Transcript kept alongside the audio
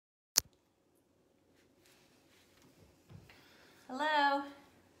Hello.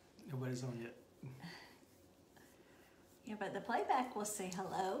 Nobody's on yet. Yeah, but the playback will say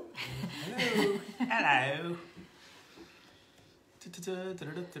hello. Hello. Hello.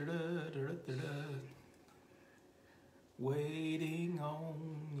 Waiting on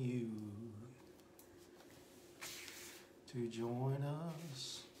you to join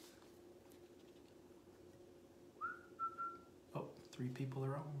us. Oh, 3 people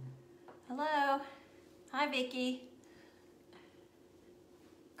are on. Hello. Hi, Vicki.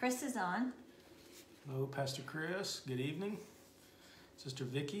 Chris is on. Hello, Pastor Chris. Good evening. Sister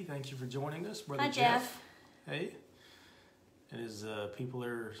Vicki, thank you for joining us. Brother Hi, Jeff. Hey. And as people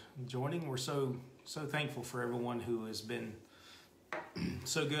are joining, we're so thankful for everyone who has been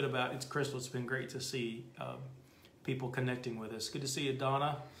so good about it. It's Crystal. It's been great to see people connecting with us. Good to see you,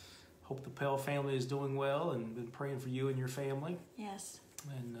 Donna. Hope the Pell family is doing well and been praying for you and your family. Yes.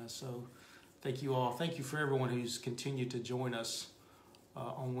 And so thank you all. Thank you for everyone who's continued to join us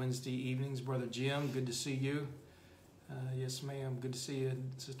on Wednesday evenings. Brother Jim, good to see you. Yes, ma'am. Good to see you.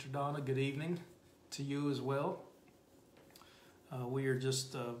 Sister Donna, good evening to you as well. We are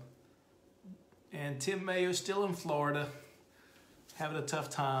just, and Tim Mayo still in Florida, having a tough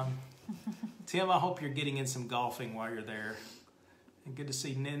time. Tim, I hope you're getting in some golfing while you're there. And good to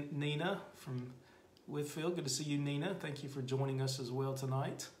see Nina from Whitfield. Good to see you, Nina. Thank you for joining us as well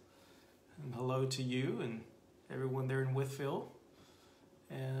tonight. And hello to you and everyone there in Whitfield.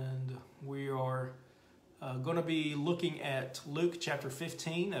 And we are going to be looking at Luke chapter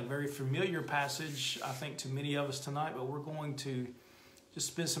 15, a very familiar passage, I think, to many of us tonight, but we're going to just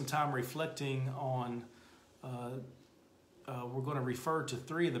spend some time reflecting on, we're going to refer to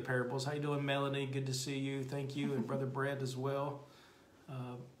 3 of the parables. How you doing, Melanie? Good to see you. Thank you. And Brother Brett as well.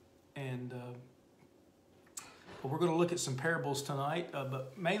 But we're going to look at some parables tonight,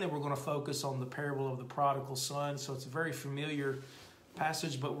 but mainly we're going to focus on the parable of the prodigal son. So it's a very familiar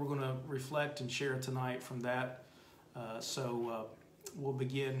passage, but we're going to reflect and share tonight from that. So we'll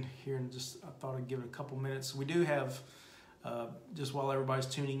begin here in just, I thought I'd give it a couple minutes. We do have, just while everybody's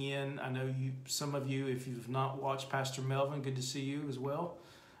tuning in, I know some of you, if you've not watched Pastor Melvin, good to see you as well.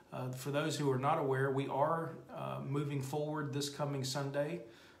 For those who are not aware, we are moving forward this coming Sunday.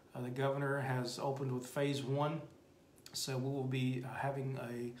 The governor has opened with phase 1, so we will be having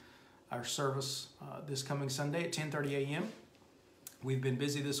our service this coming Sunday at 10:30 a.m. We've been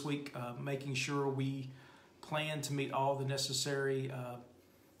busy this week making sure we plan to meet all the necessary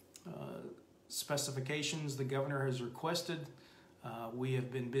specifications the governor has requested. We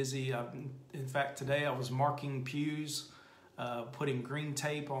have been busy. In fact, today I was marking pews, putting green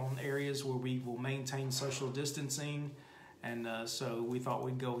tape on areas where we will maintain social distancing. And so we thought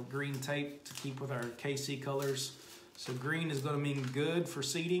we'd go with green tape to keep with our KC colors. So green is going to mean good for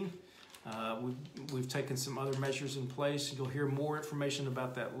seating. We've taken some other measures in place. You'll hear more information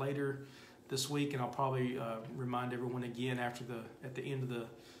about that later this week, and I'll probably remind everyone again at the end of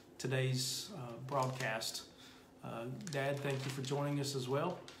today's broadcast. Dad, thank you for joining us as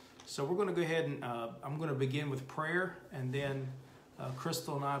well. So we're going to go ahead and I'm going to begin with prayer, and then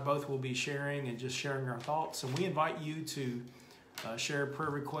Crystal and I both will be sharing and just sharing our thoughts. And we invite you to share a prayer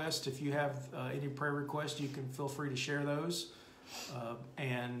request. If you have any prayer requests, you can feel free to share those.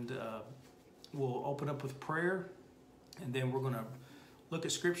 And we'll open up with prayer, and then we're going to look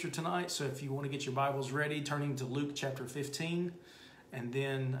at scripture tonight. So if you want to get your Bibles ready, turning to Luke chapter 15, and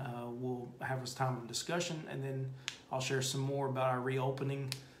then we'll have this time of discussion, and then I'll share some more about our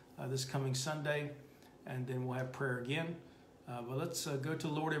reopening this coming Sunday, and then we'll have prayer again. But let's go to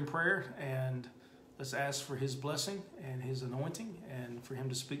the Lord in prayer, and let's ask for His blessing and His anointing, and for Him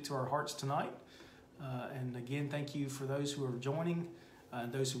to speak to our hearts tonight. And again, thank you for those who are joining,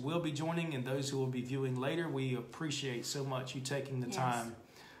 those who will be joining, and those who will be viewing later. We appreciate so much you taking the time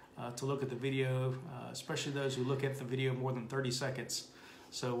to look at the video, especially those who look at the video more than 30 seconds.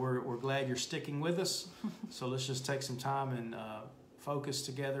 So we're glad you're sticking with us. So let's just take some time and focus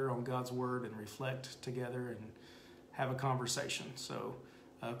together on God's Word and reflect together and have a conversation. So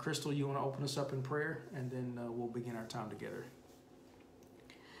Crystal, you want to open us up in prayer, and then we'll begin our time together.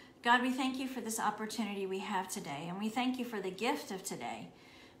 God, we thank you for this opportunity we have today, and we thank you for the gift of today.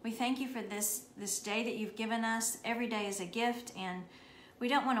 We thank you for this day that you've given us. Every day is a gift, and we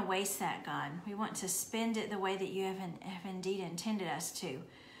don't want to waste that, God. We want to spend it the way that you have indeed intended us to.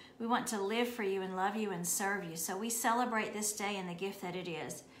 We want to live for you and love you and serve you. So we celebrate this day and the gift that it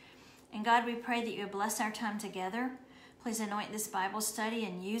is. And God, we pray that you bless our time together. Please anoint this Bible study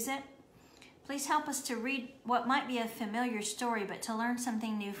and use it. Please help us to read what might be a familiar story, but to learn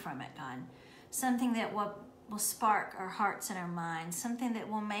something new from it, God. Something that will spark our hearts and our minds. Something that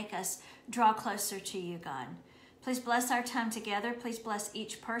will make us draw closer to you, God. Please bless our time together. Please bless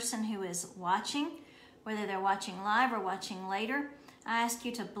each person who is watching, whether they're watching live or watching later. I ask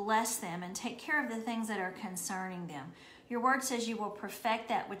you to bless them and take care of the things that are concerning them. Your word says you will perfect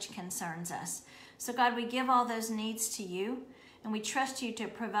that which concerns us. So God, we give all those needs to you, and we trust you to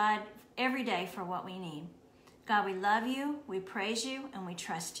provide every day for what we need. God, we love you, we praise you, and we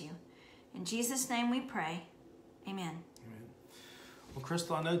trust you. In Jesus' name we pray. Amen. Amen. Well,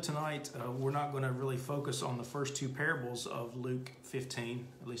 Crystal, I know tonight we're not going to really focus on the first two parables of Luke 15.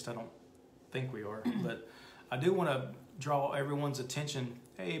 At least I don't think we are. But I do want to draw everyone's attention.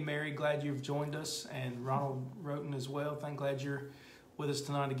 Hey, Mary, glad you've joined us. And Ronald Roten as well. I'm glad you're with us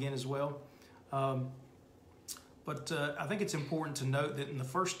tonight again as well. But I think it's important to note that in the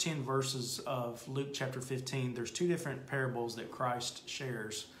first 10 verses of Luke chapter 15, there's two different parables that Christ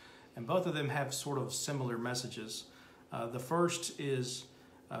shares. And both of them have sort of similar messages. The first is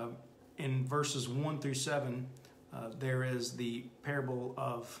in verses 1 through 7, there is the parable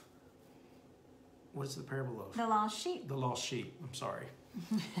of, what is the parable of? The lost sheep. The lost sheep. I'm sorry.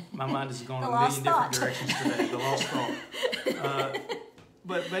 My mind has gone The a million different thought. directions today. The lost thought.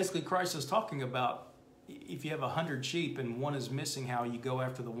 But basically, Christ is talking about if you have 100 sheep and one is missing, how you go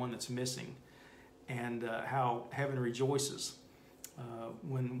after the one that's missing, and how heaven rejoices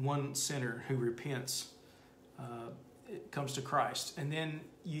when one sinner who repents comes to Christ. And then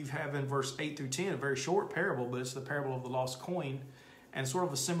you have in verse 8 through 10 a very short parable, but it's the parable of the lost coin, and sort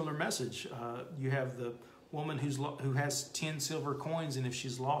of a similar message. You have the woman who has 10 silver coins, and if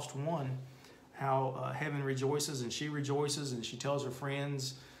she's lost one, how heaven rejoices, and she rejoices, and she tells her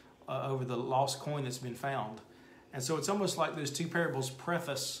friends over the lost coin that's been found. And so it's almost like those two parables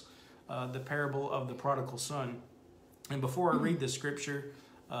preface the parable of the prodigal son. And before I read the scripture,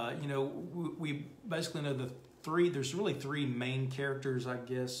 we basically know there's really three main characters, I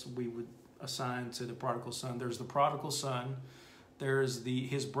guess, we would assign to the prodigal son. There's the prodigal son, there's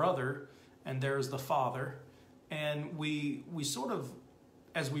his brother, and there's the father. And we sort of,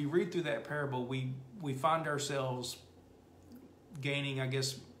 as we read through that parable, we find ourselves gaining, I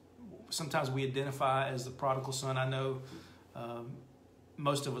guess, sometimes we identify as the prodigal son. I know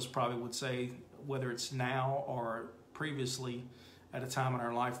most of us probably would say, whether it's now or previously at a time in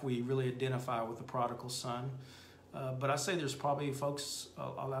our life, we really identify with the prodigal son. But I say there's probably folks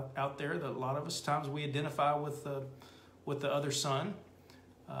out there that a lot of us times we identify with the other son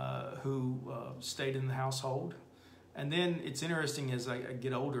who stayed in the household. And then it's interesting, as I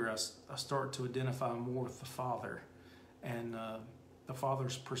get older, I start to identify more with the father and the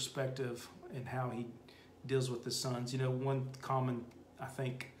father's perspective and how he deals with his sons. One common, I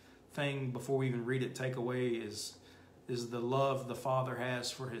think, thing before we even read it, take away is the love the father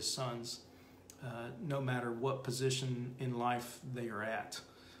has for his sons, no matter what position in life they are at.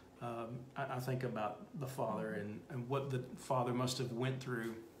 I think about the father and what the father must have went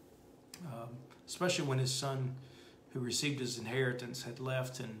through, especially when his son who received his inheritance had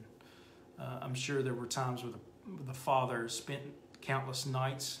left. And I'm sure there were times where the father spent countless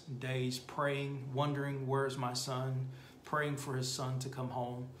nights and days praying, wondering, where's my son, praying for his son to come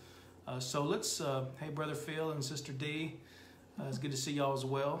home. So let's, hey, Brother Phil and Sister Dee, it's good to see y'all as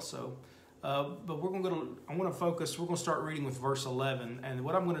well. So, but I want to focus, we're going to start reading with verse 11. And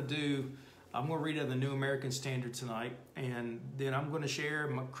what I'm going to do, I'm going to read out the New American Standard tonight. And then I'm going to share,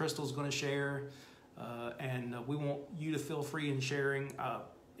 Crystal's going to share, and we want you to feel free in sharing.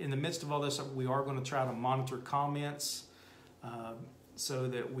 In the midst of all this, we are going to try to monitor comments so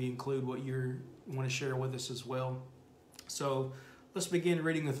that we include what you want to share with us as well. So let's begin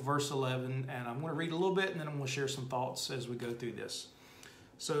reading with verse 11, and I'm going to read a little bit, and then I'm going to share some thoughts as we go through this.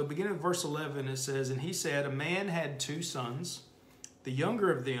 So beginning with verse 11, it says, "And he said, a man had 2 sons. The younger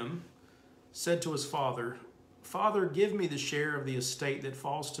of them said to his father, 'Father, give me the share of the estate that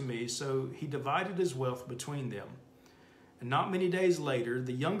falls to me.' So he divided his wealth between them. And not many days later,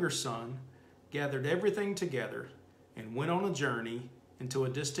 the younger son gathered everything together and went on a journey into a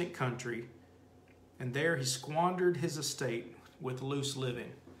distant country, and there he squandered his estate with loose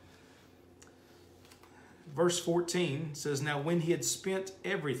living." Verse 14 says, "Now when he had spent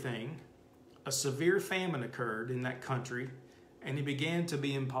everything, a severe famine occurred in that country, and he began to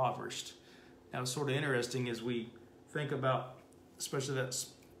be impoverished." Now it's sort of interesting as we think about, especially that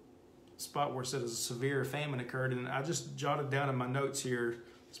spot where it says a severe famine occurred, and I just jotted down in my notes here,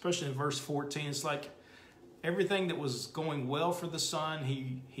 especially in verse 14, it's like everything that was going well for the son,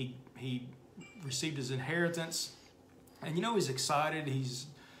 he received his inheritance, and he's excited. He's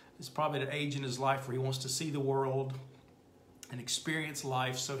probably at an age in his life where he wants to see the world and experience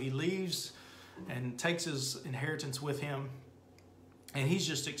life, so he leaves and takes his inheritance with him, and he's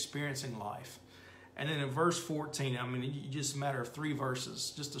just experiencing life. And then in verse 14, I mean, just a matter of 3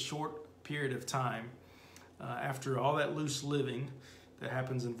 verses, just a short period of time, after all that loose living that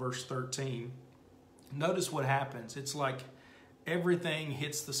happens in verse 13, notice what happens. It's like everything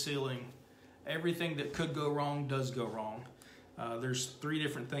hits the ceiling. Everything that could go wrong does go wrong. There's 3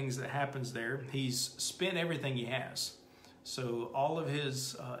 different things that happens there. He's spent everything he has. So all of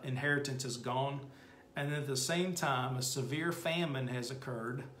his inheritance is gone. And at the same time, a severe famine has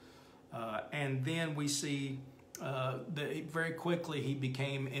occurred. And then we see that very quickly he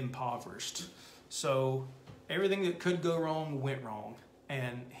became impoverished. So everything that could go wrong went wrong.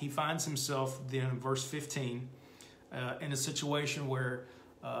 And he finds himself then in verse 15 in a situation where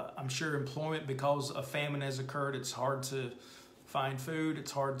I'm sure employment, because a famine has occurred, it's hard to find food.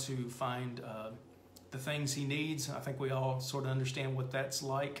 It's hard to find the things he needs. I think we all sort of understand what that's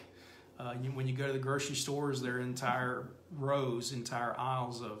like. When you go to the grocery stores, there are entire rows, entire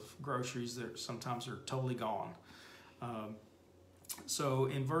aisles of groceries that sometimes are totally gone. So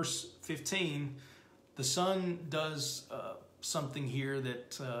in verse 15, the son does something here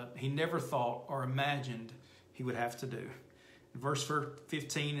that he never thought or imagined he would have to do. In verse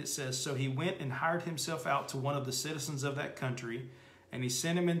 15, it says, "So he went and hired himself out to one of the citizens of that country, and he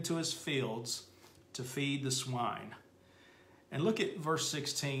sent him into his fields to feed the swine." And look at verse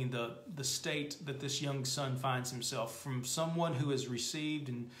 16, the state that this young son finds himself, from someone who has received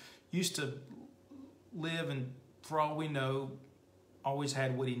and used to live and, for all we know, always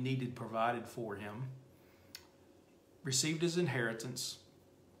had what he needed provided for him, received his inheritance,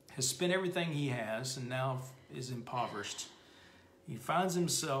 has spent everything he has, and now is impoverished. He finds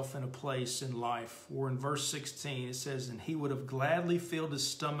himself in a place in life where in verse 16 it says, "And he would have gladly filled his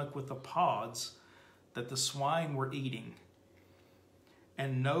stomach with the pods that the swine were eating,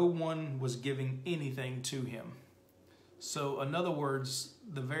 and no one was giving anything to him." So in other words,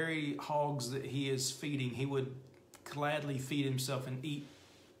 the very hogs that he is feeding, he would gladly feed himself and eat.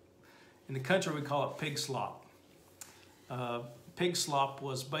 In the country we call it pig slop. Pig slop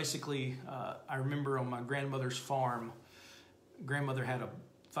was basically, I remember on my grandmother's farm, grandmother had a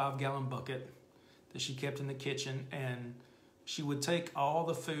 5-gallon bucket that she kept in the kitchen, and she would take all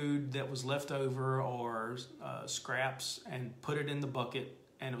the food that was left over or scraps and put it in the bucket,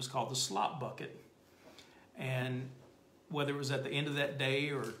 and it was called the slop bucket. And whether it was at the end of that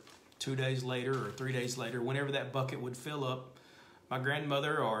day or 2 days later or 3 days later, whenever that bucket would fill up, my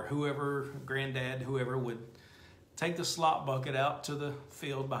grandmother or whoever, granddad, whoever, would take the slop bucket out to the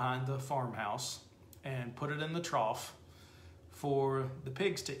field behind the farmhouse and put it in the trough for the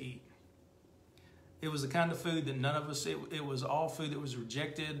pigs to eat. It was the kind of food that none of us, it was all food that was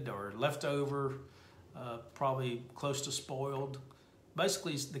rejected or left over, probably close to spoiled.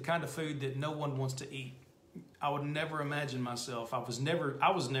 Basically, it's the kind of food that no one wants to eat. I would never imagine myself, I was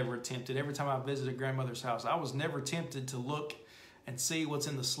never tempted. Every time I visited grandmother's house, I was never tempted to look and see what's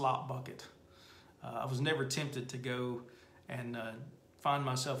in the slop bucket. I was never tempted to go and find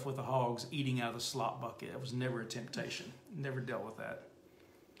myself with the hogs eating out of the slop bucket. It was never a temptation. Never dealt with that.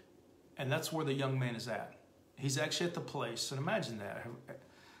 And that's where the young man is at. He's actually at the place, and imagine that.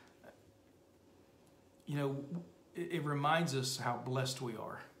 You know, it reminds us how blessed we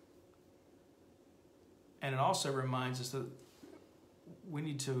are. And it also reminds us that we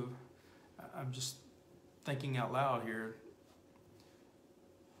need to, I'm just thinking out loud here,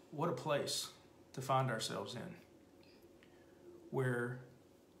 what a place to find ourselves in, where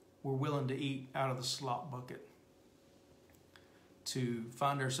we're willing to eat out of the slop bucket, to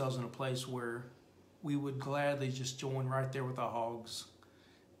find ourselves in a place where we would gladly just join right there with the hogs,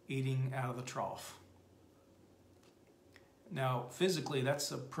 eating out of the trough. Now, physically,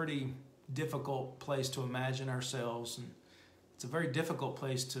 that's a pretty difficult place to imagine ourselves, and it's a very difficult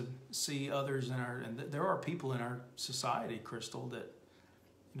place to see others in our, and there are people in our society, Crystal, that,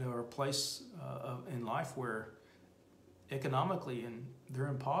 you know, are a place in life where economically and they're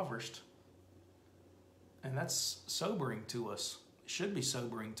impoverished. And that's sobering to us. It should be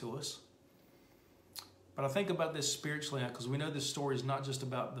sobering to us. But I think about this spiritually now, because we know this story is not just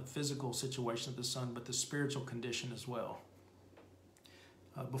about the physical situation of the son, but the spiritual condition as well.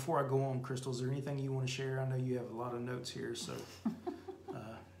 Before I go on, Crystal, is there anything you want to share? I know you have a lot of notes here, so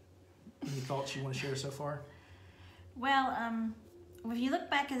any thoughts you want to share so far? Well, if you look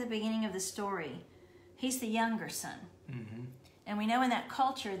back at the beginning of the story, he's the younger son. Mm-hmm. And we know in that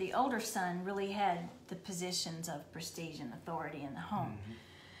culture, the older son really had the positions of prestige and authority in the home. Mm-hmm.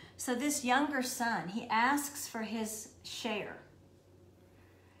 So this younger son, he asks for his share.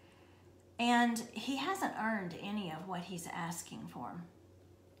 And he hasn't earned any of what he's asking for.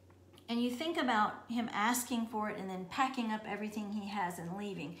 And you think about him asking for it and then packing up everything he has and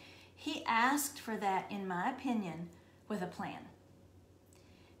leaving. He asked for that, in my opinion, with a plan.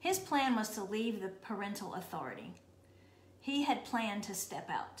 His plan was to leave the parental authority. He had planned to step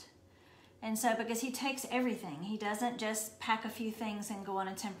out. And so, because he takes everything, he doesn't just pack a few things and go on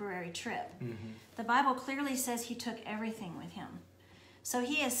a temporary trip. The Bible clearly says he took everything with him. So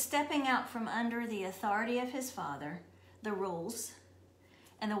he is stepping out from under the authority of his father, the rules,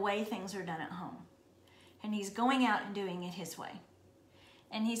 and the way things are done at home. And he's going out and doing it his way.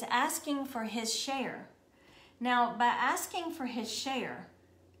 And he's asking for his share. Now, by asking for his share,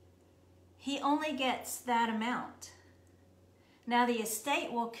 he only gets that amount. Now, the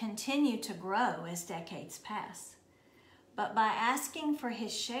estate will continue to grow as decades pass. But by asking for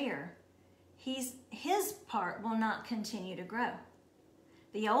his share, his part will not continue to grow.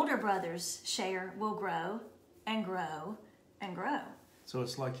 The older brother's share will grow and grow and grow. So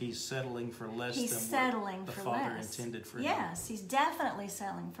it's like he's settling for less than what the father intended for him. Yes, he's definitely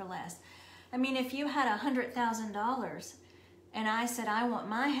settling for less. I mean, if you had $100,000 and I said, I want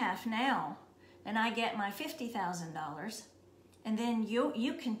my half now, and I get my $50,000, and then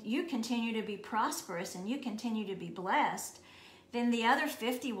you continue to be prosperous and you continue to be blessed, then the other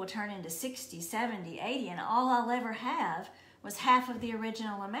 50 will turn into 60, 70, 80, and all I'll ever have was half of the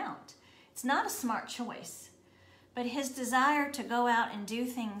original amount. It's not a smart choice. But his desire to go out and do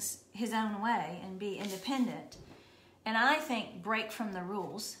things his own way and be independent, and I think break from the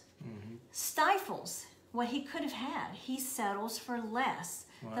rules, stifles what he could have had. He settles for less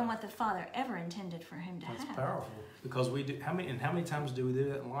than what the Father ever intended for him to have. That's powerful, because we do. How many times do we do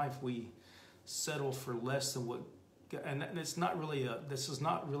that in life? We settle for less than what, and it's not really a. This is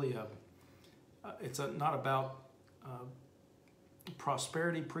not really a. Not about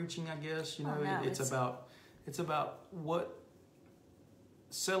prosperity preaching, I guess. You know, no, it's about what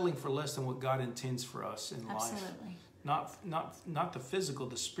settling for less than what God intends for us in life. Absolutely. Not the physical,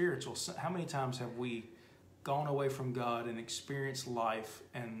 the spiritual. How many times have we gone away from God and experienced life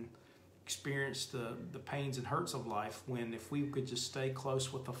and experienced the pains and hurts of life, when if we could just stay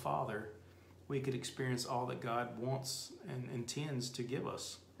close with the Father, we could experience all that God wants and intends to give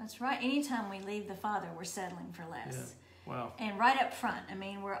us. That's right. Anytime we leave the Father, we're settling for less. Yeah. Wow. And right up front, I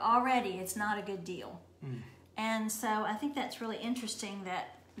mean, it's not a good deal. And so I think that's really interesting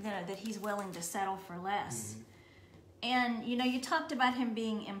that he's willing to settle for less. And, you talked about him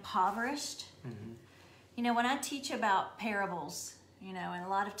being impoverished. When I teach about parables, and a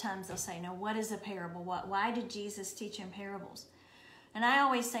lot of times they'll say, what is a parable? Why did Jesus teach in parables? And I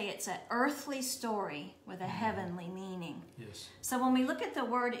always say it's an earthly story with a heavenly meaning. Yes. So when we look at the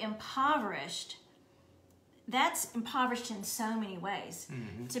word impoverished, that's impoverished in so many ways.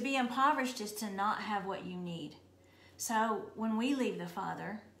 To be impoverished is to not have what you need. So when we leave the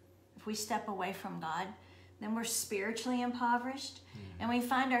Father, if we step away from God, then we're spiritually impoverished, and we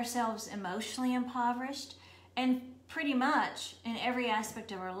find ourselves emotionally impoverished, and pretty much in every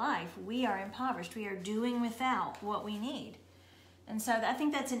aspect of our life, we are impoverished. We are doing without what we need. And so I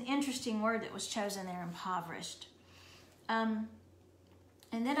think that's an interesting word that was chosen there, impoverished. And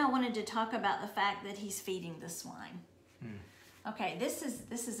then I wanted to talk about the fact that he's feeding the swine. Okay, this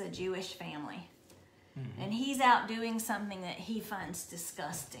is a Jewish family. And he's out doing something that he finds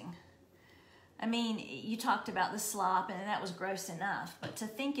disgusting. I mean, you talked about the slop, and that was gross enough. But to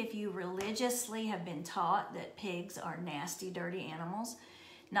think, if you religiously have been taught that pigs are nasty, dirty animals,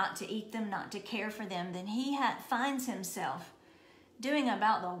 not to eat them, not to care for them, then he finds himself doing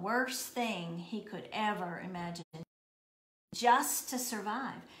about the worst thing he could ever imagine, just to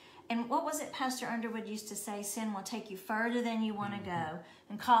survive. And what was it Pastor Underwood used to say? Sin will take you further than you want to go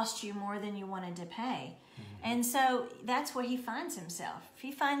and cost you more than you wanted to pay. And so that's where he finds himself.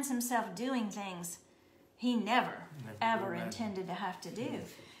 He finds himself doing things he never ever intended to have to do.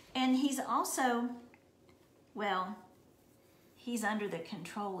 And he's also, he's under the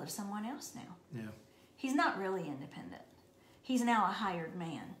control of someone else now. Yeah. He's not really independent. He's now a hired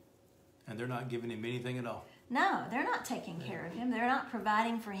man. And they're not giving him anything at all. No, they're not taking care of him. They're not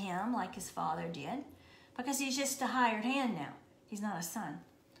providing for him like his father did, because he's just a hired hand now. He's not a son.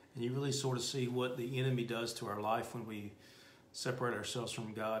 And you really sort of see what the enemy does to our life when we separate ourselves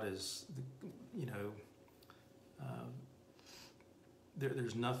from God. Is,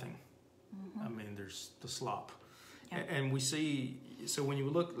 there's nothing. I mean, there's the slop. Yep. And we see, so when you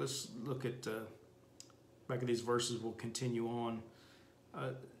look, let's look at, back at these verses, we'll continue on.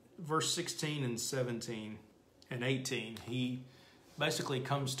 Verse 16 and 17 and 18, he basically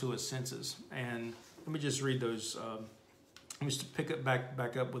comes to his senses. And let me just read those. Let me just pick it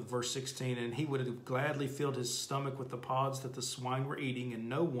back up with verse 16. And he would have gladly filled his stomach with the pods that the swine were eating, and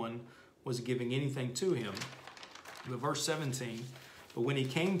no one was giving anything to him. But verse 17, But when he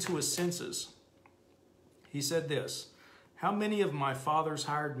came to his senses, he said this, "How many of my father's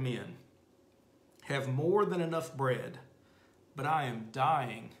hired men have more than enough bread, but I am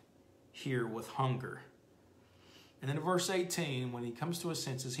dying here with hunger." And then in verse 18, when he comes to his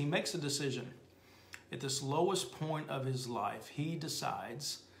senses, he makes a decision. At this lowest point of his life, he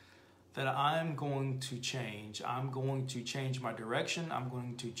decides that I'm going to change. I'm going to change my direction. I'm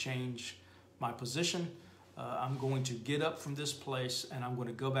going to change my position. I'm going to get up from this place and I'm going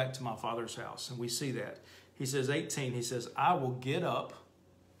to go back to my father's house. And we see that. He says, 18, he says, "I will get up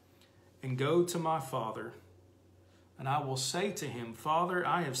and go to my father, and I will say to him, Father,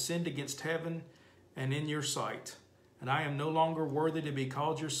 I have sinned against heaven and in your sight, and I am no longer worthy to be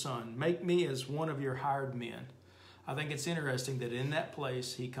called your son. Make me as one of your hired men." I think it's interesting that in that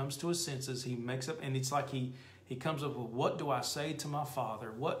place, he comes to his senses, he makes up, and it's like he comes up with, what do I say to my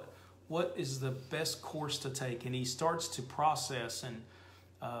father? What is the best course to take? And he starts to process and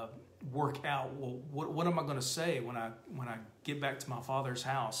work out, well, what am I going to say when I get back to my father's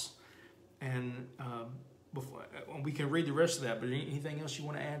house? And before we can read the rest of that, but anything else you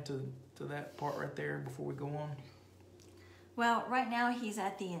want to add to that part right there before we go on? Well, right now he's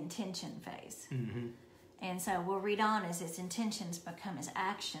at the intention phase. Mm-hmm. And so we'll read on as his intentions become his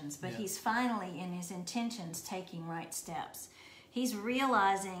actions, but he's finally in his intentions taking right steps. He's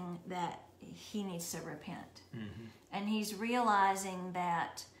realizing that he needs to repent. Mm-hmm. And he's realizing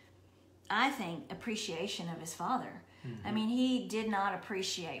that, I think, appreciation of his father. Mm-hmm. I mean, he did not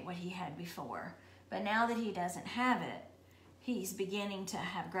appreciate what he had before, but now that he doesn't have it, he's beginning to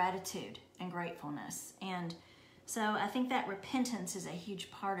have gratitude and gratefulness. And so I think that repentance is a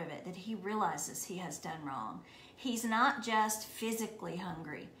huge part of it, that he realizes he has done wrong. He's not just physically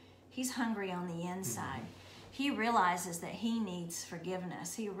hungry. He's hungry on the inside. Mm-hmm. He realizes that he needs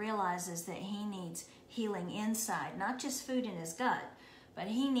forgiveness. He realizes that he needs healing inside, not just food in his gut, but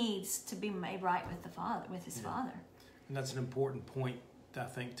he needs to be made right with the Father, with his Father. And that's an important point, I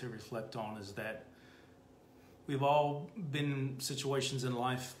think, to reflect on, is that we've all been in situations in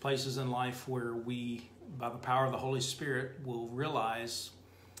life, places in life where we, by the power of the Holy Spirit, will realize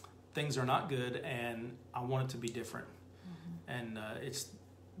things are not good and I want it to be different. Mm-hmm. And it's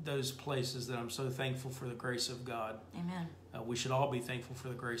those places that I'm so thankful for the grace of God. Amen. We should all be thankful for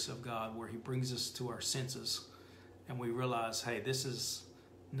the grace of God, where he brings us to our senses and we realize, hey, this is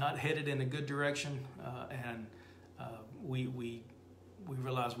not headed in a good direction, and we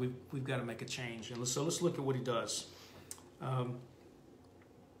realize we've got to make a change. And so let's look at what he does.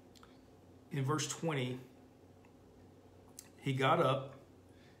 In verse 20, he got up,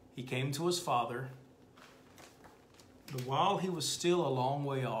 he came to his father, but while he was still a long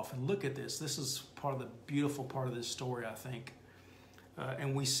way off, and look at this, this is part of the beautiful part of this story, I think.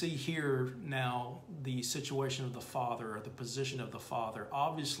 And we see here now the situation of the father, or the position of the father.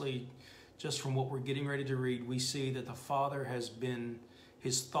 Obviously, just from what we're getting ready to read, we see that the father has been,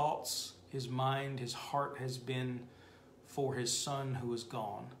 his thoughts, his mind, his heart has been for his son who is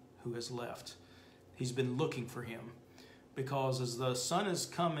gone, who has left. He's been looking for him, because as the son is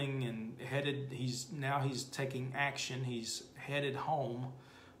coming and headed, he's taking action, he's headed home.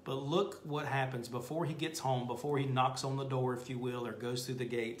 But look what happens before he gets home, before he knocks on the door, if you will, or goes through the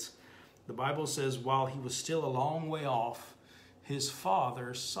gates. The Bible says, while he was still a long way off, his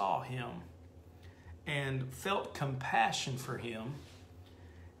father saw him and felt compassion for him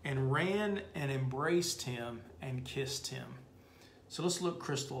and ran and embraced him and kissed him. So let's look,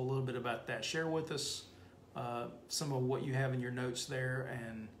 Crystal, a little bit about that. Share with us some of what you have in your notes there,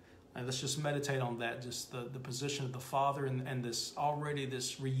 and let's just meditate on that, just the position of the father and this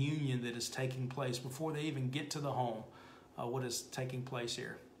reunion that is taking place before they even get to the home. What is taking place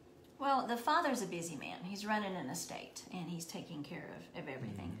here? Well, the father's a busy man. He's running an estate, and he's taking care of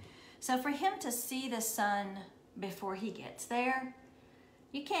everything. Mm-hmm. So for him to see the son before he gets there,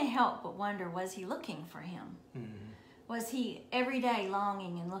 you can't help but wonder, was he looking for him? Mm-hmm. Was he every day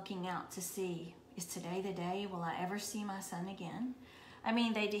longing and looking out to see, is today the day? Will I ever see my son again? I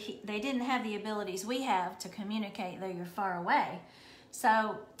mean, they didn't have the abilities we have to communicate, though you're far away.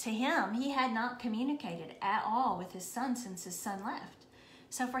 So to him, he had not communicated at all with his son since his son left.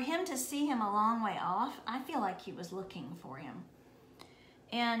 So for him to see him a long way off, I feel like he was looking for him.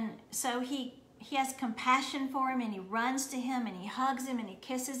 And so he has compassion for him, and he runs to him, and he hugs him, and he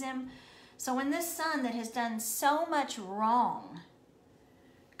kisses him. So when this son that has done so much wrong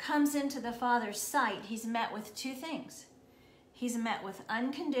comes into the father's sight, he's met with two things. He's met with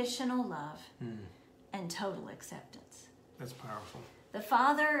unconditional love and total acceptance. That's powerful. The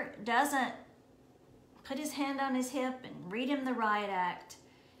father doesn't put his hand on his hip and read him the riot act.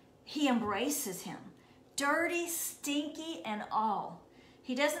 He embraces him, dirty, stinky, and all.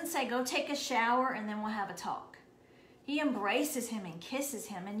 He doesn't say, go take a shower and then we'll have a talk. He embraces him and kisses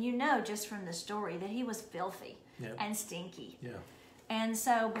him. And you know just from the story that he was filthy and stinky. Yeah. And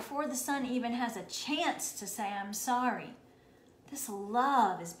so before the son even has a chance to say, I'm sorry, this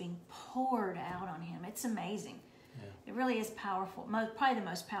love is being poured out on him. It's amazing. Yeah. It really is powerful. Probably the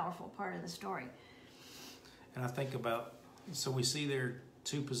most powerful part of the story. And I think about, so we see there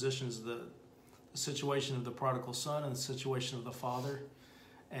two positions, the situation of the prodigal son and the situation of the father.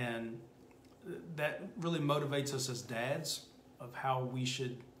 And that really motivates us as dads of how we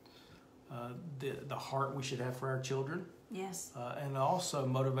should, the heart we should have for our children. Yes. And it also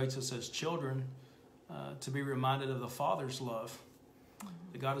motivates us as children to be reminded of the Father's love. Mm-hmm.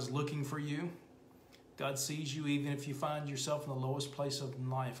 That God is looking for you. God sees you even if you find yourself in the lowest place of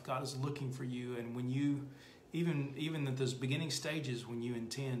life. God is looking for you. And when you, even at those beginning stages, when you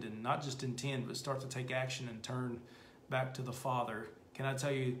intend, and not just intend, but start to take action and turn back to the Father, can I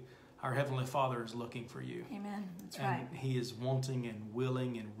tell you, our Heavenly Father is looking for you. Amen. That's and right. He is wanting and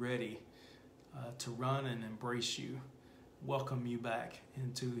willing and ready to run and embrace you, welcome you back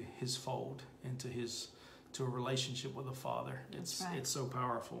into His fold, to a relationship with the Father. It's so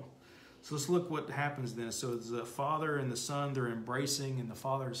powerful. So let's look what happens then. So the Father and the Son, they're embracing, and the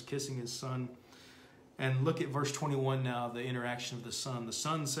Father is kissing His Son. And look at verse 21 now, the interaction of the Son. The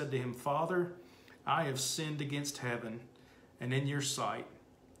Son said to Him, Father, I have sinned against heaven and in your sight.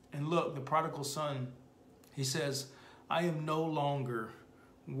 And look, the prodigal son, he says, I am no longer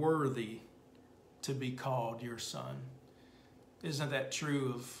worthy to be called your son. Isn't that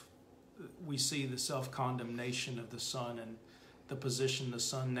true of, we see the self-condemnation of the son and the position the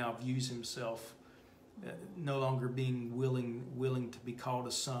son now views himself, no longer being willing to be called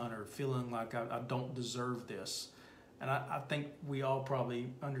a son, or feeling like I don't deserve this. And I think we all probably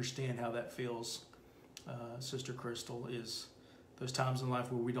understand how that feels, Sister Crystal, is those times in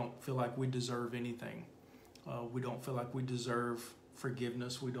life where we don't feel like we deserve anything. We don't feel like we deserve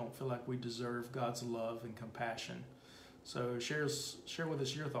forgiveness. We don't feel like we deserve God's love and compassion. So share with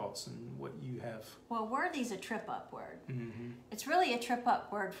us your thoughts and what you have. Well, worthy is a trip-up word. Mm-hmm. It's really a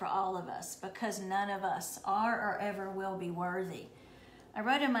trip-up word for all of us, because none of us are or ever will be worthy. I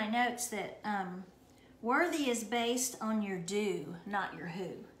wrote in my notes that worthy is based on your do, not your who.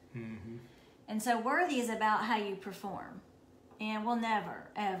 Mm-hmm. And so worthy is about how you perform. And we'll never,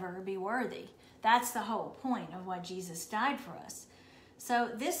 ever be worthy. That's the whole point of why Jesus died for us.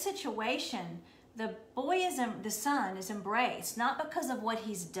 So this situation, the son is embraced, not because of what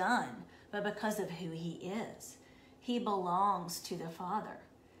he's done, but because of who he is. He belongs to the Father.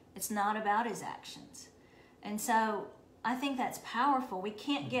 It's not about his actions. And so I think that's powerful. We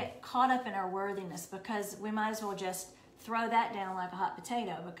can't get caught up in our worthiness, because we might as well just throw that down like a hot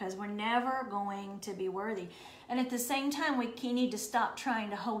potato, because we're never going to be worthy. And at the same time, we need to stop trying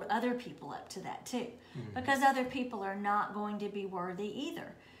to hold other people up to that too, because other people are not going to be worthy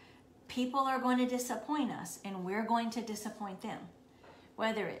either. People are going to disappoint us, and we're going to disappoint them.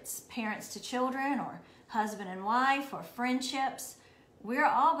 Whether it's parents to children, or husband and wife, or friendships, we're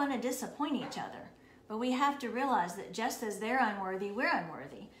all going to disappoint each other. But we have to realize that just as they're unworthy, we're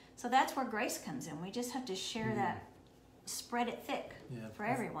unworthy. So that's where grace comes in. We just have to share that, spread it thick for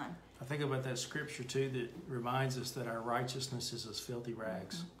everyone. I think about that scripture too that reminds us that our righteousness is as filthy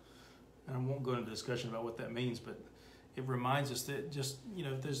rags. Mm-hmm. And I won't go into discussion about what that means, but it reminds us that just,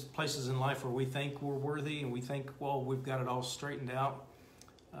 there's places in life where we think we're worthy and we think, well, we've got it all straightened out.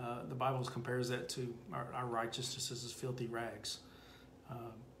 The Bible compares that to our righteousness as filthy rags.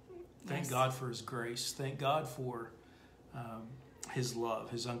 Thank God for His grace. Thank God for His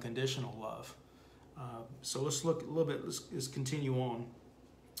love, His unconditional love. So let's look a little bit, let's continue on,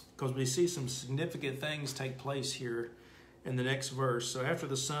 because we see some significant things take place here in the next verse. So after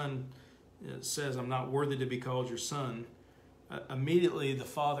the son says, I'm not worthy to be called your son, immediately the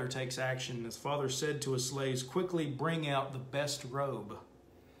father takes action. His father said to his slaves, quickly bring out the best robe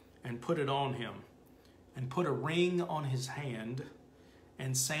and put it on him, and put a ring on his hand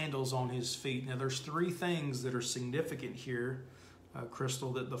and sandals on his feet. Now there's three things that are significant here,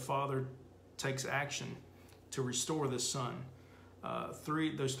 Crystal, that the father takes action to restore this son.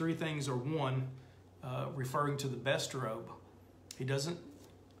 Those three things are: one, referring to the best robe. He doesn't,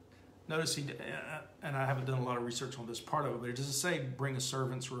 notice and I haven't done a lot of research on this part of it, but it doesn't say bring a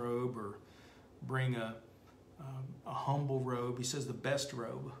servant's robe or bring a humble robe. He says the best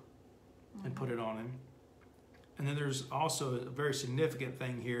robe and put it on him. And then there's also a very significant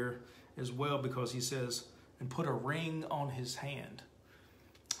thing here as well, because he says, and put a ring on his hand.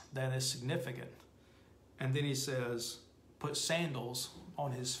 That is significant. And then he says, put sandals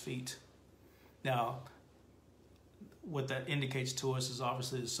on his feet. Now, what that indicates to us is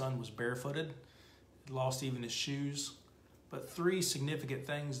obviously the son was barefooted, lost even his shoes. But three significant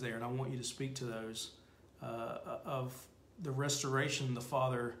things there, and I want you to speak to those, of the restoration the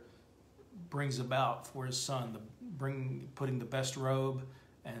father brings about for his son, putting the best robe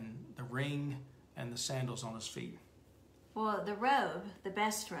and the ring and the sandals on his feet. Well, the robe, the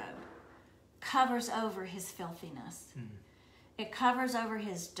best robe, covers over his filthiness. It covers over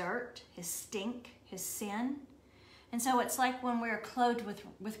his dirt, his stink, his sin. And so it's like when we're clothed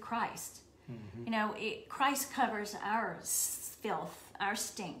with Christ. You know, Christ covers our filth, our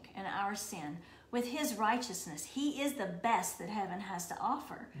stink, and our sin with his righteousness. He is the best that heaven has to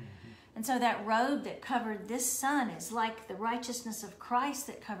offer. And so that robe that covered this son is like the righteousness of Christ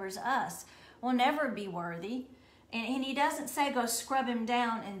that covers us. We'll never be worthy. And he doesn't say go scrub him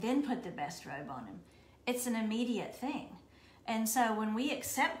down and then put the best robe on him. It's an immediate thing. And so when we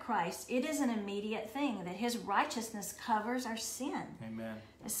accept Christ, it is an immediate thing that his righteousness covers our sin. Amen.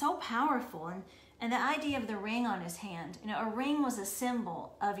 It's so powerful. And the idea of the ring on his hand, you know, a ring was a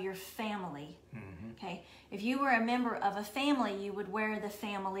symbol of your family. Okay? If you were a member of a family, you would wear the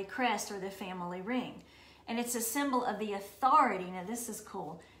family crest or the family ring. And it's a symbol of the authority. Now this is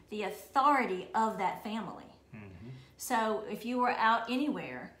cool. The authority of that family. So if you were out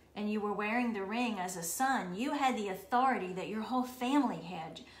anywhere and you were wearing the ring as a son, you had the authority that your whole family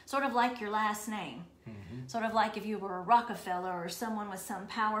had, sort of like your last name. Sort of like if you were a Rockefeller or someone with some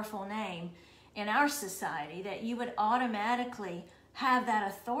powerful name in our society, that you would automatically have that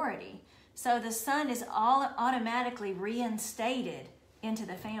authority. So the son is automatically reinstated into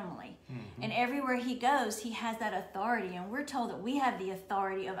the family. And everywhere he goes, he has that authority. And we're told that we have the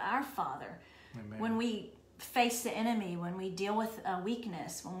authority of our Father. Amen. When we face the enemy, when we deal with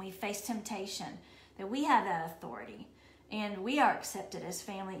weakness, when we face temptation, that we have that authority. And we are accepted as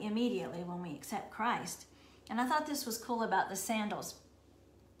family immediately when we accept Christ. And I thought this was cool about the sandals.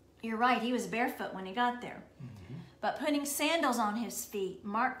 You're right, he was barefoot when he got there. But putting sandals on his feet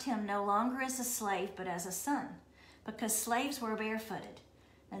marked him no longer as a slave, but as a son. Because slaves were barefooted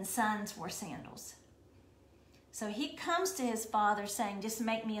and sons wore sandals. So he comes to his father saying, just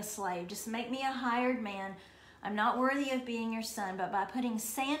make me a slave. Just make me a hired man. I'm not worthy of being your son. But by putting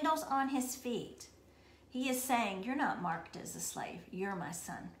sandals on his feet, he is saying, you're not marked as a slave. You're my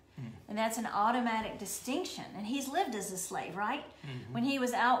son. And that's an automatic distinction. And he's lived as a slave, right? When he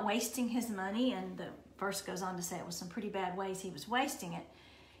was out wasting his money, and the verse goes on to say it was some pretty bad ways he was wasting it,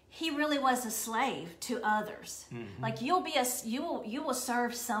 he really was a slave to others. Like you will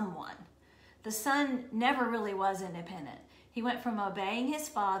serve someone. The son never really was independent. He went from obeying his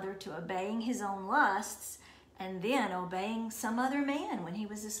father to obeying his own lusts and then obeying some other man when he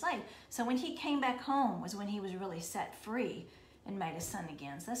was a slave. So when he came back home was when he was really set free and made a son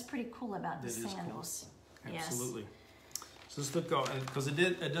again. So that's pretty cool about the sandals. Cool. Absolutely. So let's look on, because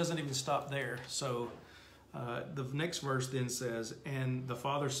it doesn't even stop there. So the next verse then says, and the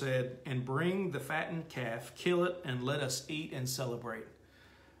father said, and bring the fattened calf, kill it, and let us eat and celebrate.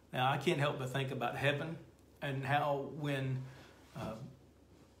 Now, I can't help but think about heaven and how when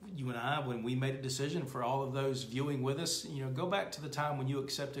you and I, when we made a decision, for all of those viewing with us, you know, go back to the time when you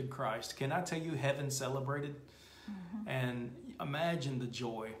accepted Christ. Can I tell you heaven celebrated? And imagine the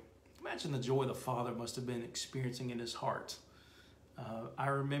joy. Imagine the joy the Father must have been experiencing in his heart. I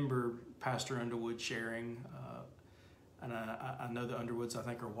remember Pastor Underwood sharing, and I know the Underwoods, I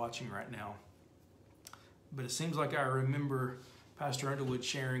think, are watching right now. But it seems like I remember Pastor Underwood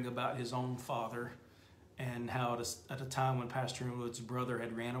sharing about his own father and how at a time when Pastor Underwood's brother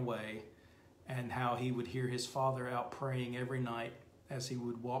had ran away and how he would hear his father out praying every night as he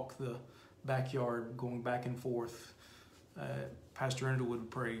would walk the backyard going back and forth. Pastor Underwood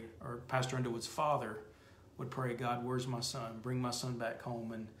would pray, or Pastor Underwood's father would pray, God, where's my son? Bring my son back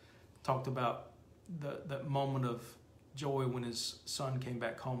home. And talked about that moment of joy when his son came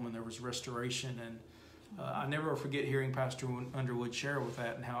back home and there was restoration. And I never forget hearing Pastor Underwood share with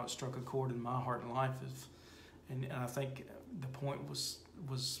that and how it struck a chord in my heart and life. And I think the point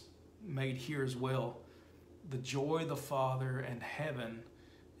was made here as well. The joy the Father and heaven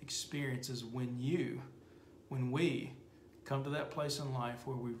experiences when we come to that place in life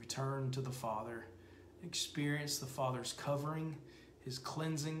where we return to the Father, experience the Father's covering, his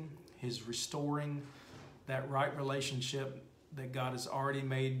cleansing, his restoring, that right relationship that God has already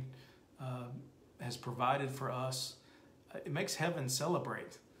made, has provided for us. It makes heaven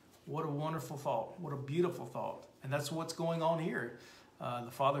celebrate. What a wonderful thought. What a beautiful thought. And that's what's going on here.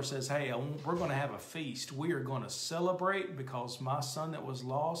 The Father says, hey, we're going to have a feast. We are going to celebrate because my son that was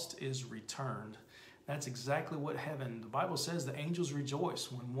lost is returned. That's exactly what heaven, the Bible says the angels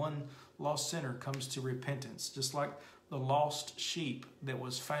rejoice when one lost sinner comes to repentance. Just like the lost sheep that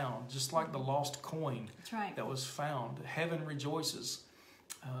was found, just like the lost coin That's right. that was found. Heaven rejoices.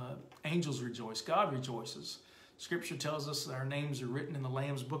 Angels rejoice. God rejoices. Scripture tells us that our names are written in the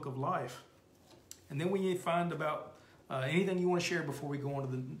Lamb's book of life. And then we find about anything you want to share before we go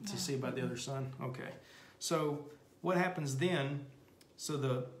on to see about the other son? Okay. So what happens then? So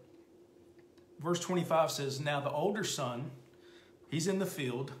the verse 25 says, now the older son, he's in the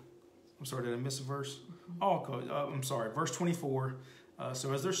field. I'm sorry, did I miss a verse? Oh, I'm sorry. Verse 24.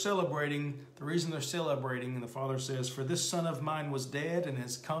 So as they're celebrating, the reason they're celebrating, and the father says, for this son of mine was dead and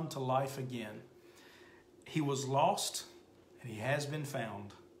has come to life again. He was lost and he has been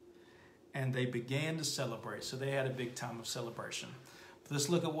found. And they began to celebrate. So they had a big time of celebration. But let's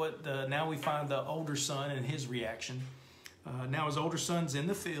look at what, now we find the older son and his reaction. Now his older son's in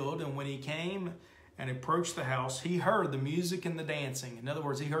the field, and when he came and approached the house, he heard the music and the dancing. In other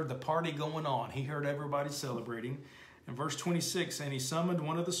words, he heard the party going on. He heard everybody celebrating. In verse 26, and he summoned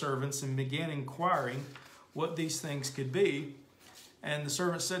one of the servants and began inquiring what these things could be. And the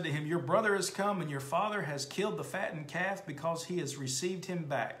servant said to him, your brother has come, and your father has killed the fattened calf because he has received him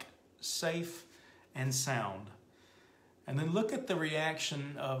back safe and sound. And then look at the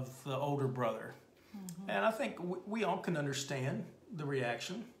reaction of the older brother. Mm-hmm. And I think we all can understand the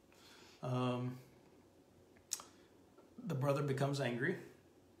reaction. The brother becomes angry,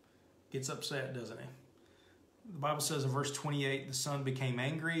 gets upset, doesn't he? The Bible says in verse 28, the son became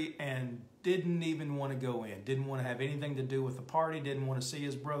angry and didn't even want to go in, didn't want to have anything to do with the party, didn't want to see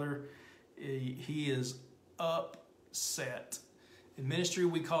his brother. He is upset. In ministry,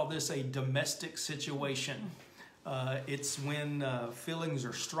 we call this a domestic situation. It's when feelings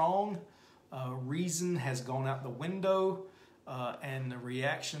are strong, reason has gone out the window, and the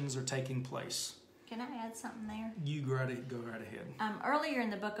reactions are taking place. Can I add something there? You go right ahead. Earlier in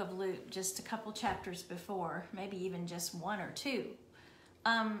the book of Luke, just a couple chapters before, maybe even just one or two,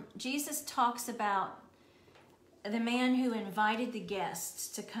 Jesus talks about the man who invited the guests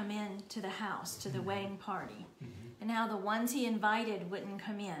to come in to the house, to the wedding party, and how the ones he invited wouldn't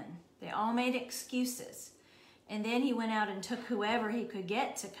come in. They all made excuses. And then he went out and took whoever he could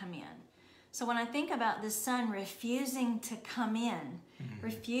get to come in. So when I think about this son refusing to come in,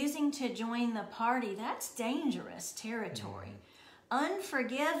 refusing to join the party, that's dangerous territory.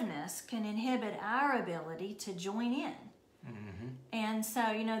 Unforgiveness can inhibit our ability to join in. And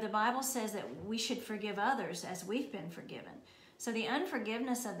so, you know, the Bible says that we should forgive others as we've been forgiven. So the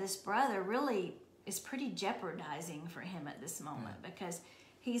unforgiveness of this brother really is pretty jeopardizing for him at this moment, because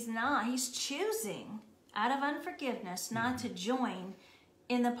he's choosing out of unforgiveness not to join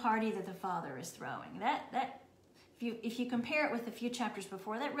in the party that the father is throwing. That if you compare it with a few chapters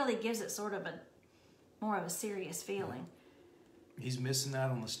before, that really gives it sort of more of a serious feeling. He's missing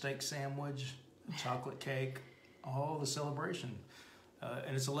out on the steak sandwich, the chocolate cake, all the celebration.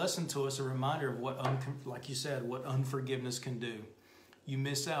 And it's a lesson to us, a reminder of what, like you said, what unforgiveness can do. You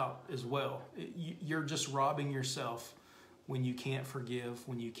miss out as well. You're just robbing yourself when you can't forgive,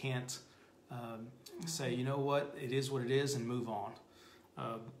 when you can't say, you know what, it is what it is, and move on.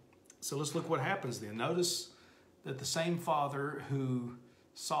 So let's look what happens then. Notice that the same father who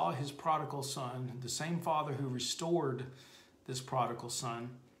saw his prodigal son, the same father who restored this prodigal son,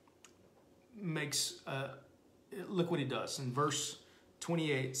 look what he does. In verse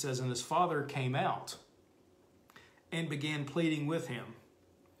 28 it says, and his father came out and began pleading with him.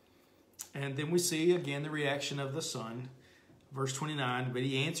 And then we see again the reaction of the son. Verse 29, but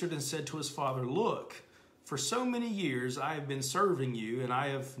he answered and said to his father, look, for so many years I have been serving you, and I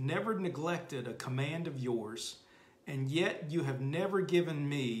have never neglected a command of yours, and yet you have never given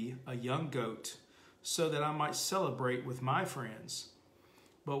me a young goat so that I might celebrate with my friends.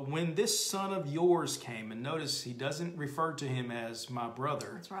 But when this son of yours came, and notice he doesn't refer to him as my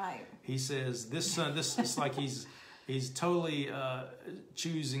brother. That's right. He says, this son, this is like he's totally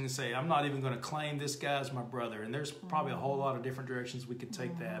choosing to say, I'm not even going to claim this guy as my brother. And there's probably a whole lot of different directions we could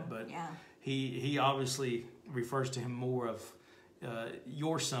take that. But he obviously refers to him more of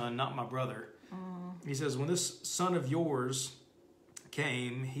your son, not my brother. He says, when this son of yours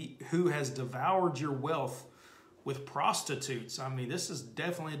came, who has devoured your wealth with prostitutes. I mean, this is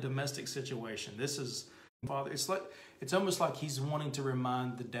definitely a domestic situation. This is, father. It's almost like he's wanting to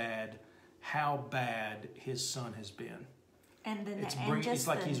remind the dad how bad his son has been. And it's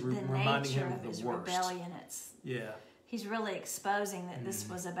like he's reminding him of the worst. Rebellion. He's really exposing that this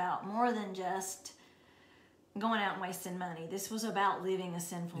was about more than just going out and wasting money. This was about living a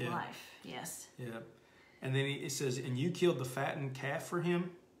sinful life. Yes. Yeah. And then it says, and you killed the fattened calf for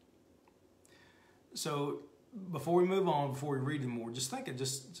him. So before we move on, before we read more, just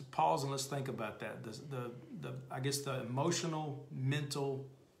pause and let's think about that. I guess the emotional, mental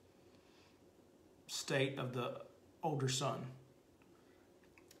state of the older son.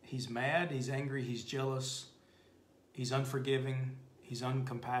 He's mad, he's angry, he's jealous, he's unforgiving, he's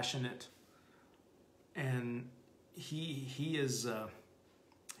uncompassionate, and he's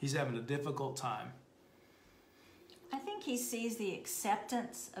having a difficult time. I think he sees the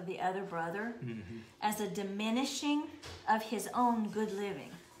acceptance of the other brother as a diminishing of his own good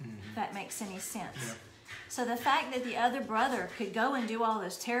living, if that makes any sense. Yeah. So the fact that the other brother could go and do all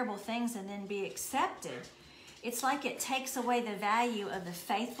those terrible things and then be accepted, it's like it takes away the value of the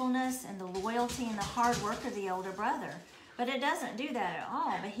faithfulness and the loyalty and the hard work of the older brother. But it doesn't do that at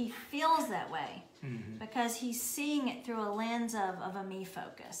all. But he feels that way because he's seeing it through a lens of a me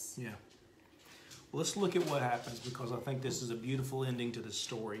focus. Yeah. Well, let's look at what happens, because I think this is a beautiful ending to the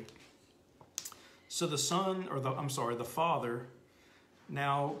story. So the father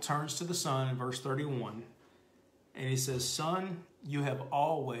now turns to the son in verse 31, and he says, "Son, you have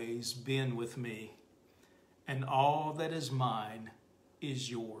always been with me, and all that is mine is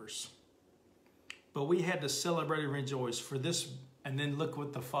yours." But we had to celebrate and rejoice for this. And then look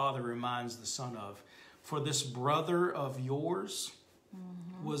what the father reminds the son of. "For this brother of yours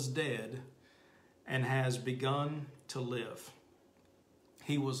was dead and has begun to live.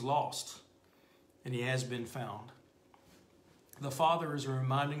 He was lost and he has been found." The father is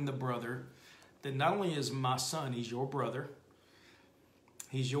reminding the brother that not only is my son, he's your brother,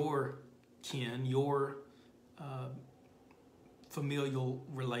 he's your kin, your familial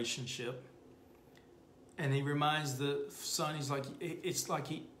relationship. And he reminds the son,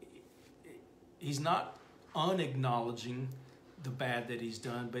 he's not unacknowledging the bad that he's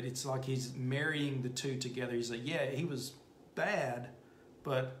done, but it's like he's marrying the two together. He's like, yeah, he was bad,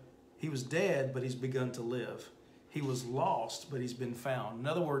 but he was dead, but he's begun to live. He was lost, but he's been found. In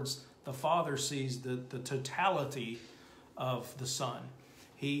other words, the father sees the totality of the son.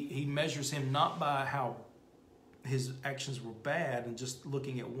 He measures him not by how his actions were bad and just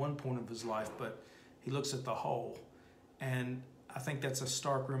looking at one point of his life, but he looks at the whole. And I think that's a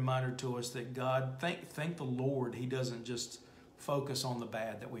stark reminder to us that God, thank the Lord, he doesn't just focus on the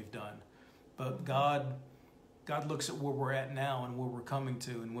bad that we've done. But God looks at where we're at now and where we're coming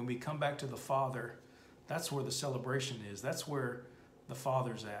to. And when we come back to the Father, that's where the celebration is. That's where the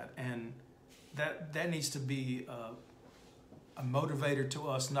Father's at. And that needs to be a motivator to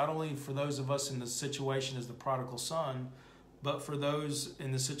us, not only for those of us in the situation as the prodigal son, but for those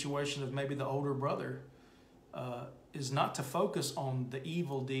in the situation of maybe the older brother, is not to focus on the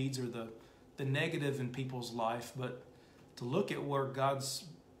evil deeds or the negative in people's life, but to look at where God's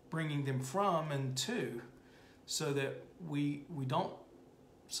bringing them from and to, so that we don't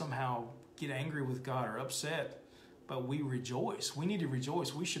somehow get angry with God or upset, but we rejoice. We need to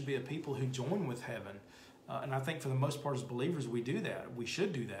rejoice. We should be a people who join with heaven. And I think for the most part as believers, we do that. We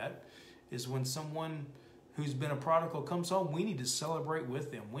should do that, is when someone who's been a prodigal comes home, we need to celebrate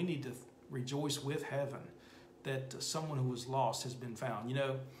with them. We need to rejoice with heaven that someone who was lost has been found. You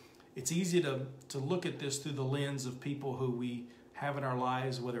know, it's easy to look at this through the lens of people who we have in our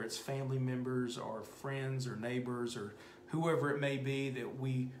lives, whether it's family members or friends or neighbors or whoever it may be that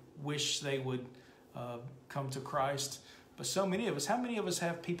we wish they would come to Christ. But so many of us, how many of us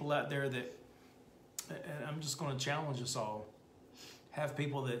have people out there that, and I'm just going to challenge us all, have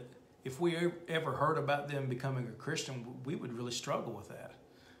people that if we ever heard about them becoming a Christian, we would really struggle with that.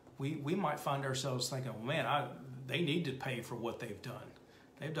 We might find ourselves thinking, well, man, they need to pay for what they've done.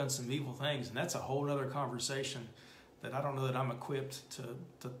 They've done some evil things, and that's a whole other conversation that I don't know that I'm equipped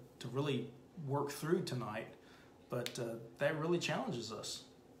to really work through tonight. But that really challenges us,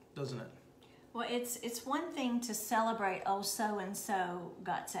 doesn't it? Well, it's one thing to celebrate, oh, so-and-so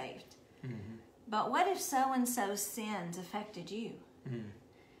got saved. Mm-hmm. But what if so-and-so's sins affected you? Mm-hmm.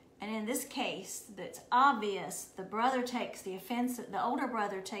 And in this case, that's obvious, the older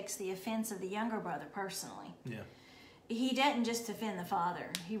brother takes the offense of the younger brother personally. Yeah. He didn't just offend the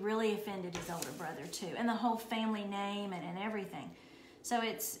father. He really offended his older brother too, and the whole family name and everything. So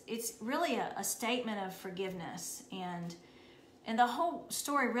it's really a statement of forgiveness, and the whole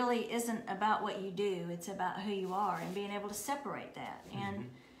story really isn't about what you do. It's about who you are and being able to separate that. Mm-hmm.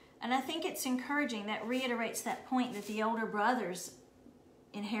 And I think it's encouraging. That reiterates that point that the older brother's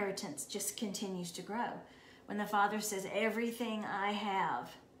inheritance just continues to grow. When the father says, everything I have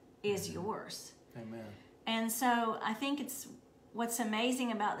is yours. Amen. And so I think what's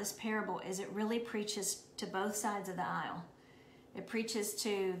amazing about this parable is it really preaches to both sides of the aisle. It preaches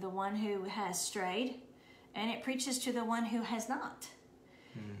to the one who has strayed, and it preaches to the one who has not.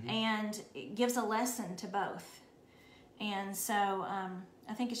 and it gives a lesson to both. And so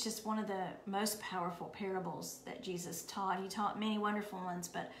I think it's just one of the most powerful parables that Jesus taught. He taught many wonderful ones,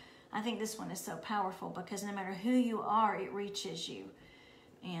 but I think this one is so powerful because no matter who you are, it reaches you.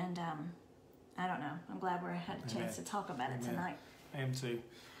 And I don't know. I'm glad we had a chance to talk about it tonight. I am too.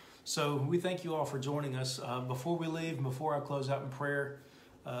 So we thank you all for joining us. Before we leave, before I close out in prayer,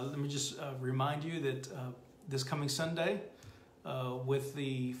 let me just remind you that this coming Sunday, with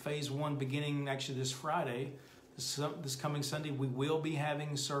the phase 1 beginning actually this Friday, this coming Sunday, we will be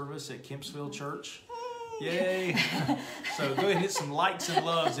having service at Kempsville Church. Yay! So go ahead and hit some likes and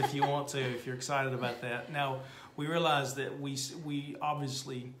loves if you want to, if you're excited about that. Now, we realize that we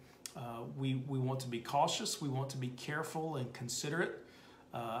obviously, we want to be cautious. We want to be careful and considerate.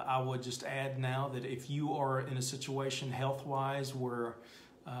 I would just add now that if you are in a situation health-wise where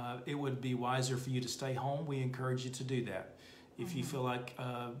it would be wiser for you to stay home, we encourage you to do that. If you feel like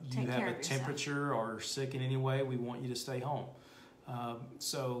you have a temperature or sick in any way, we want you to stay home.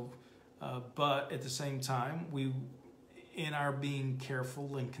 But at the same time, in our being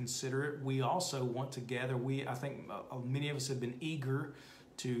careful and considerate, we also want to gather. I think many of us have been eager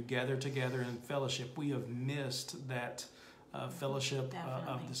to gather together in fellowship. We have missed that fellowship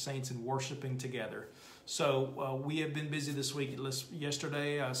of the saints and worshiping together. So we have been busy this week.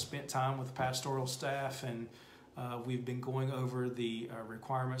 Yesterday, I spent time with pastoral staff, and we've been going over the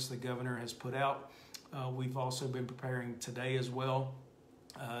requirements the governor has put out. We've also been preparing today as well.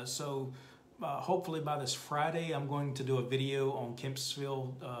 Hopefully by this Friday, I'm going to do a video on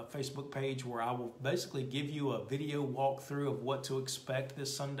Kempsville Facebook page where I will basically give you a video walkthrough of what to expect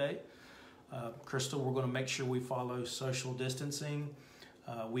this Sunday. Crystal, we're going to make sure we follow social distancing.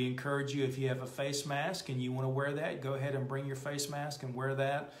 We encourage you, if you have a face mask and you want to wear that, go ahead and bring your face mask and wear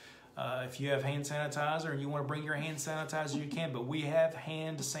that. If you have hand sanitizer and you want to bring your hand sanitizer, you can, but we have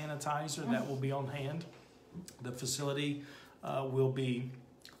hand sanitizer that will be on hand. The facility will be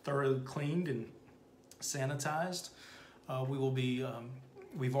thoroughly cleaned and sanitized.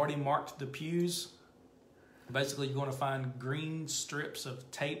 We've already marked the pews. Basically, you're going to find green strips of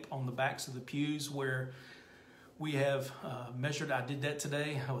tape on the backs of the pews where we have measured. I did that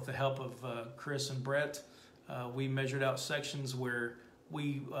today with the help of Chris and Brett. We measured out sections where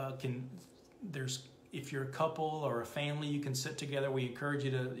we if you're a couple or a family, you can sit together. We encourage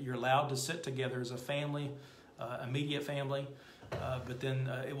you're allowed to sit together as a family, immediate family, but then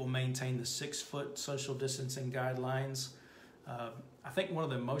it will maintain the 6-foot social distancing guidelines. I think one of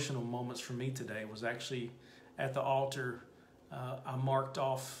the emotional moments for me today was actually at the altar. I marked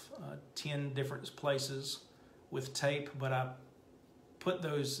off 10 different places with tape, but I put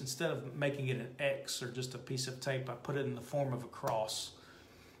those, instead of making it an X or just a piece of tape, I put it in the form of a cross.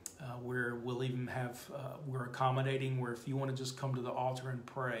 Where we'll even have, we're accommodating where if you want to just come to the altar and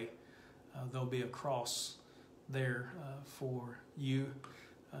pray, there'll be a cross there for you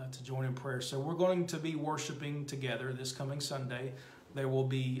to join in prayer. So we're going to be worshiping together this coming Sunday. There will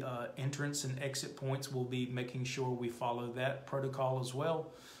be entrance and exit points. We'll be making sure we follow that protocol as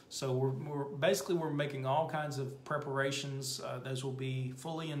well. So we're making all kinds of preparations. Those will be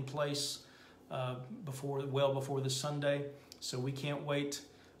fully in place well before this Sunday. So we can't wait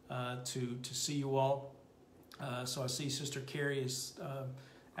to see you all. So I see Sister Carrie is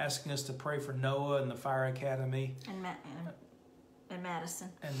asking us to pray for Noah and the Fire Academy. And Madison.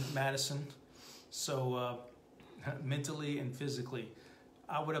 And Madison. So mentally and physically.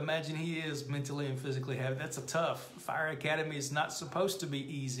 I would imagine he is mentally and physically heavy. That's a tough. Fire Academy is not supposed to be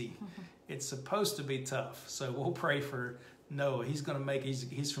easy. It's supposed to be tough. So we'll pray for Noah. He's going to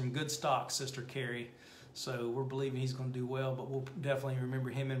he's from good stock, Sister Carrie. So we're believing he's going to do well, but we'll definitely remember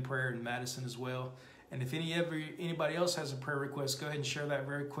him in prayer, and Madison as well. And if anybody else has a prayer request, go ahead and share that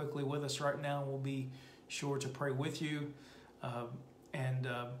very quickly with us right now. We'll be sure to pray with you.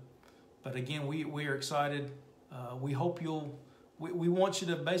 But again, we are excited. We hope we want you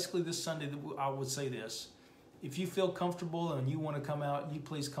to, basically this Sunday, I would say this. If you feel comfortable and you want to come out, you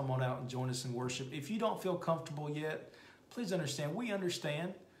please come on out and join us in worship. If you don't feel comfortable yet, please understand. We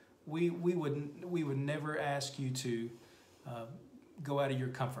understand. We would never ask you to go out of your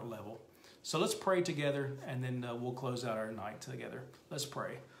comfort level. So let's pray together, and then we'll close out our night together. Let's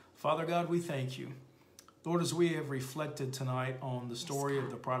pray. Father God, we thank you. Lord, as we have reflected tonight on the story of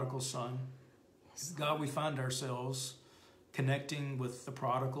the prodigal son, God, we find ourselves connecting with the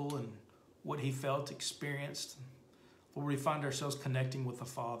prodigal and what he felt, experienced. Lord, we find ourselves connecting with the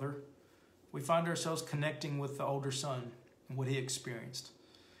father. We find ourselves connecting with the older son and what he experienced.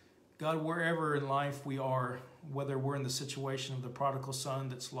 God, wherever in life we are, whether we're in the situation of the prodigal son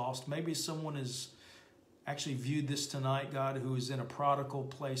that's lost, maybe someone is actually viewed this tonight, God, who is in a prodigal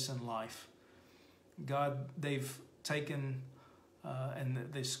place in life. God, they've taken and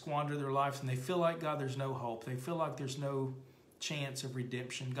they squander their lives, and they feel like, God, there's no hope. They feel like there's no chance of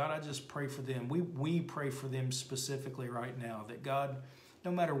redemption. God, I just pray for them. We pray for them specifically right now, that God,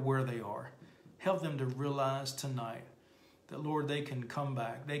 no matter where they are, help them to realize tonight that, Lord, they can come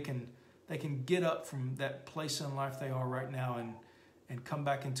back. They can get up from that place in life they are right now and come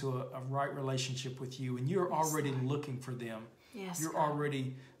back into a right relationship with you. And you're already looking for them. Yes, you're God.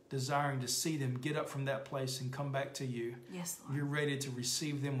 already desiring to see them get up from that place and come back to you. Yes, Lord. You're ready to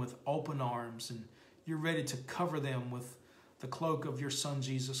receive them with open arms, and you're ready to cover them with the cloak of your Son,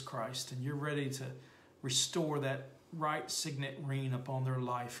 Jesus Christ. And you're ready to restore that right signet ring upon their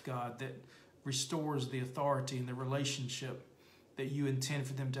life, God, that restores the authority and the relationship that you intend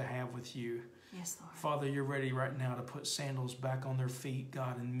for them to have with you. Yes, Lord. Father, you're ready right now to put sandals back on their feet,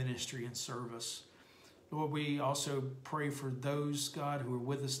 God, in ministry and service. Lord, we also pray for those, God, who are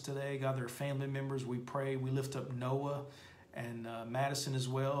with us today. God, their family members, we pray. We lift up Noah and Madison as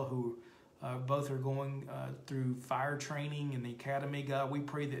well, who both are going through fire training in the academy. God, we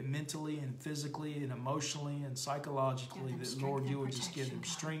pray that mentally and physically and emotionally and psychologically, that, Lord, you would just give them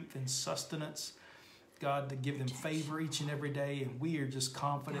strength and sustenance. God, to give them favor each and every day. And we are just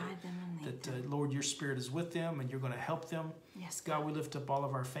confident that, Lord, your Spirit is with them and you're going to help them. Yes, God, we lift up all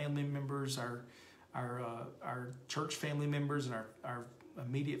of our family members, our church family members, and our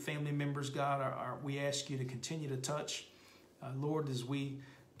immediate family members, God. We ask you to continue to touch, Lord, as we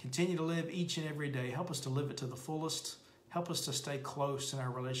continue to live each and every day. Help us to live it to the fullest. Help us to stay close in our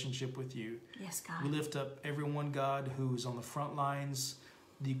relationship with you. Yes, God. We lift up everyone, God, who is on the front lines.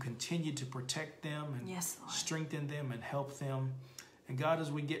 You continue to protect them and strengthen them and help them. And God, as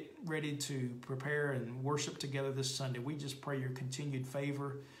we get ready to prepare and worship together this Sunday, we just pray your continued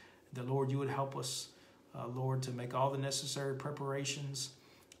favor. That, Lord, you would help us, Lord, to make all the necessary preparations.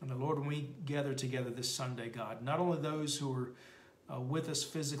 And the Lord, when we gather together this Sunday, God, not only those who are with us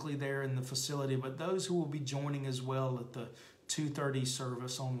physically there in the facility, but those who will be joining as well at the 2:30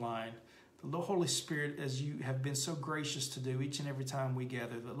 service online. The Holy Spirit, as you have been so gracious to do each and every time we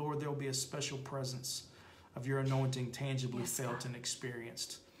gather, that, Lord, there will be a special presence of your anointing tangibly felt and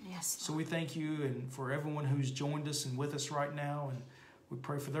experienced. Yes. So we thank you and for everyone who's joined us and with us right now, and we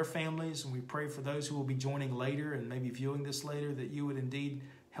pray for their families, and we pray for those who will be joining later and maybe viewing this later, that you would indeed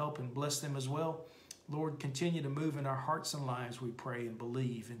help and bless them as well. Lord, continue to move in our hearts and lives, we pray and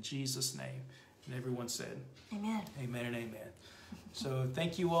believe in Jesus' name. And everyone said, Amen. Amen and amen. So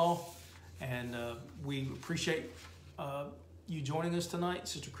thank you all, and we appreciate you joining us tonight.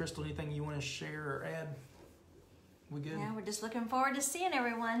 Sister Crystal, anything you want to share or add? We good? Yeah, we're just looking forward to seeing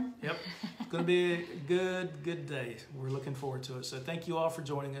everyone. Yep. It's going to be a good day. We're looking forward to it. So thank you all for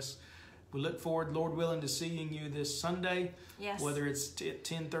joining us. We look forward, Lord willing, to seeing you this Sunday. Yes. Whether it's at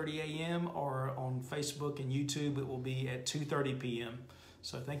 10:30 a.m. or on Facebook and YouTube, it will be at 2:30 p.m.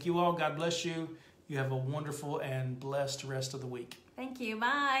 So thank you all. God bless you. You have a wonderful and blessed rest of the week. Thank you.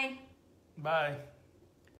 Bye. Bye.